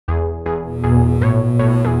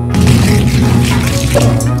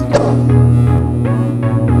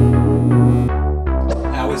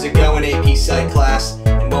How is it going, AP Psych class?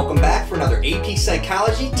 And welcome back for another AP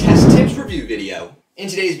Psychology Test Tips Review video. In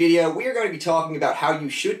today's video, we are going to be talking about how you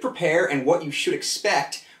should prepare and what you should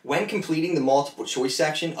expect when completing the multiple choice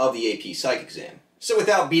section of the AP Psych exam. So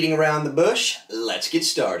without beating around the bush, let's get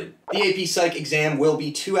started. The AP Psych exam will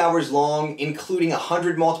be 2 hours long, including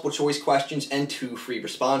 100 multiple choice questions and 2 free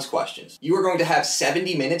response questions. You are going to have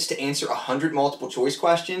 70 minutes to answer 100 multiple choice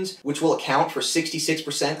questions, which will account for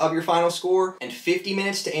 66% of your final score, and 50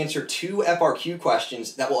 minutes to answer 2 FRQ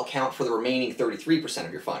questions that will account for the remaining 33%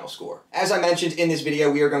 of your final score. As I mentioned in this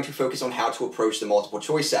video, we are going to focus on how to approach the multiple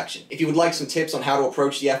choice section. If you would like some tips on how to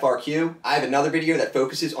approach the FRQ, I have another video that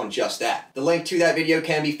focuses on just that. The link to that video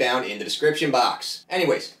can be found in the description box.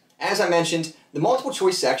 Anyways, as I mentioned, the multiple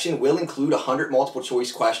choice section will include 100 multiple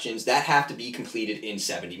choice questions that have to be completed in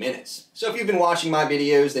 70 minutes. So if you've been watching my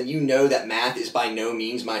videos, then you know that math is by no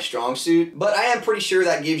means my strong suit, but I am pretty sure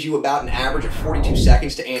that gives you about an average of 42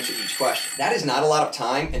 seconds to answer each question. That is not a lot of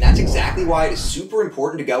time, and that's exactly why it is super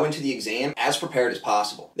important to go into the exam as prepared as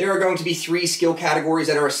possible. There are going to be 3 skill categories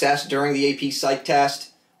that are assessed during the AP Psych test.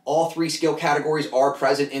 All 3 skill categories are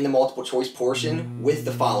present in the multiple choice portion with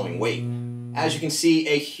the following weight. As you can see,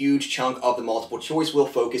 a huge chunk of the multiple choice will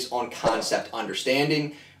focus on concept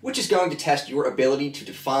understanding, which is going to test your ability to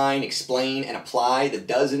define, explain, and apply the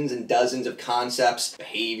dozens and dozens of concepts,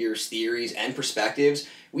 behaviors, theories, and perspectives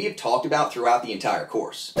we have talked about throughout the entire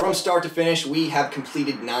course. From start to finish, we have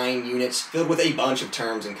completed 9 units filled with a bunch of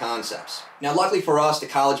terms and concepts. Now, luckily for us, the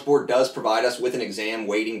College Board does provide us with an exam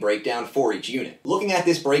weighting breakdown for each unit. Looking at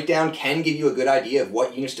this breakdown can give you a good idea of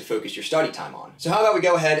what units to focus your study time on. So how about we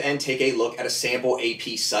go ahead and take a look at a sample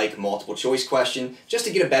AP Psych multiple choice question just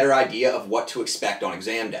to get a better idea of what to expect on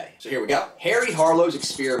exam day. So here we go. Harry Harlow's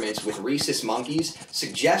experiments with rhesus monkeys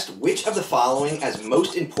suggest which of the following as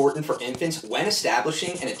most important for infants when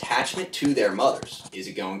establishing an attachment to their mothers. Is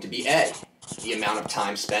it going to be A, the amount of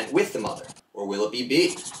time spent with the mother? Or will it be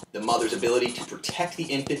B, the mother's ability to protect the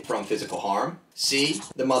infant from physical harm? C,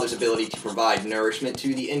 the mother's ability to provide nourishment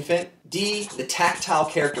to the infant? D, the tactile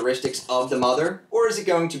characteristics of the mother? Or is it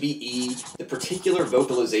going to be E, the particular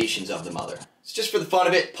vocalizations of the mother? So just for the fun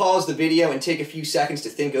of it, pause the video and take a few seconds to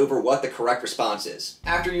think over what the correct response is.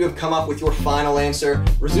 After you have come up with your final answer,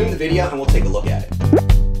 resume the video and we'll take a look at it.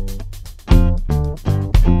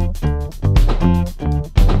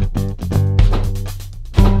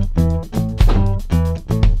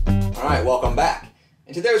 Welcome back.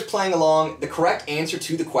 And to those playing along, the correct answer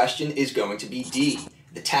to the question is going to be D,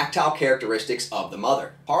 the tactile characteristics of the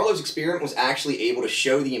mother. Harlow's experiment was actually able to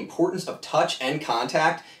show the importance of touch and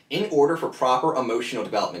contact in order for proper emotional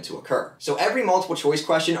development to occur. So every multiple choice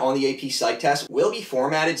question on the AP Psych test will be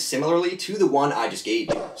formatted similarly to the one I just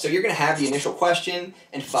gave you. So you're going to have the initial question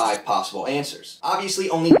and 5 possible answers. Obviously,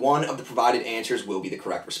 only one of the provided answers will be the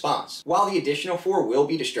correct response, while the additional 4 will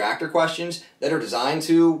be distractor questions that are designed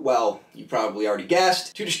to, well, you probably already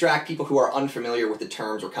guessed, to distract people who are unfamiliar with the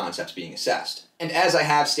terms or concepts being assessed. And as I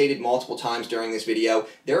have stated multiple times during this video,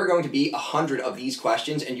 there are going to be 100 of these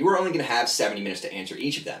questions and you are only going to have 70 minutes to answer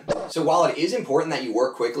each of them. So while it is important that you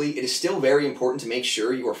work quickly, it is still very important to make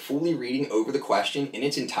sure you are fully reading over the question in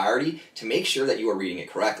its entirety to make sure that you are reading it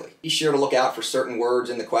correctly. Be sure to look out for certain words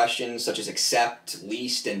in the question, such as except,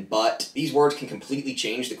 least, and but. These words can completely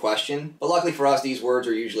change the question, but luckily for us, these words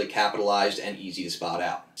are usually capitalized and easy to spot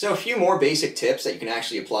out. So a few more basic tips that you can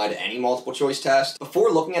actually apply to any multiple choice test. Before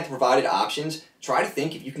looking at the provided options, try to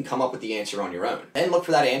think if you can come up with the answer on your own. Then look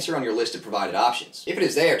for that answer on your list of provided options. If it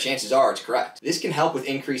is there, chances are it's correct. This can help with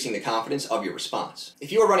increasing the confidence of your response.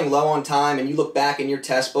 If you are running low on time and you look back in your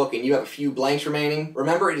test book and you have a few blanks remaining,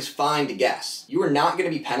 remember it is fine to guess. You are not going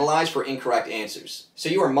to be penalized for incorrect answers. So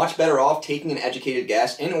you are much better off taking an educated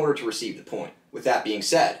guess in order to receive the point. With that being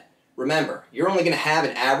said, remember, you're only going to have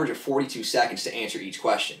an average of 42 seconds to answer each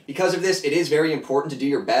question. Because of this, it is very important to do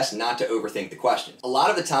your best not to overthink the questions. A lot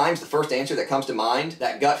of the times, the first answer that comes to mind,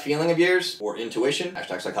 that gut feeling of yours, or intuition,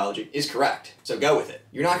 #psychology, is correct. So go with it.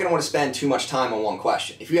 You're not going to want to spend too much time on one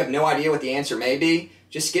question. If you have no idea what the answer may be,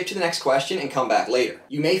 just skip to the next question and come back later.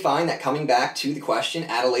 You may find that coming back to the question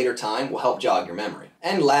at a later time will help jog your memory.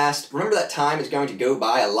 And last, remember that time is going to go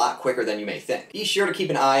by a lot quicker than you may think. Be sure to keep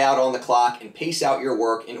an eye out on the clock and pace out your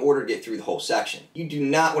work in order to get through the whole section. You do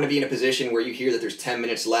not want to be in a position where you hear that there's 10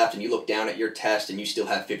 minutes left and you look down at your test and you still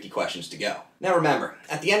have 50 questions to go. Now remember,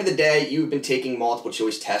 at the end of the day, you've been taking multiple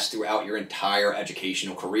choice tests throughout your entire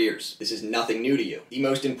educational careers. This is nothing new to you. The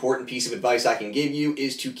most important piece of advice I can give you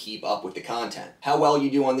is to keep up with the content. How well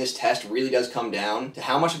you do on this test really does come down to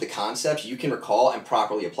how much of the concepts you can recall and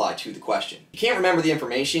properly apply to the question. You can't remember the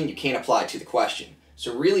information, you can't apply it to the question.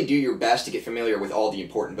 So really do your best to get familiar with all the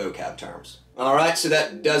important vocab terms. Alright, so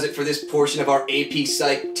that does it for this portion of our AP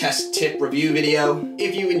Psych test tip review video.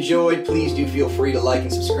 If you enjoyed, please do feel free to like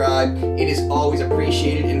and subscribe. It is always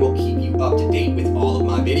appreciated and will keep you up to date with all of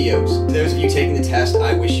my videos. To those of you taking the test,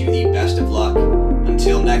 I wish you the best of luck.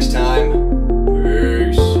 Until next time,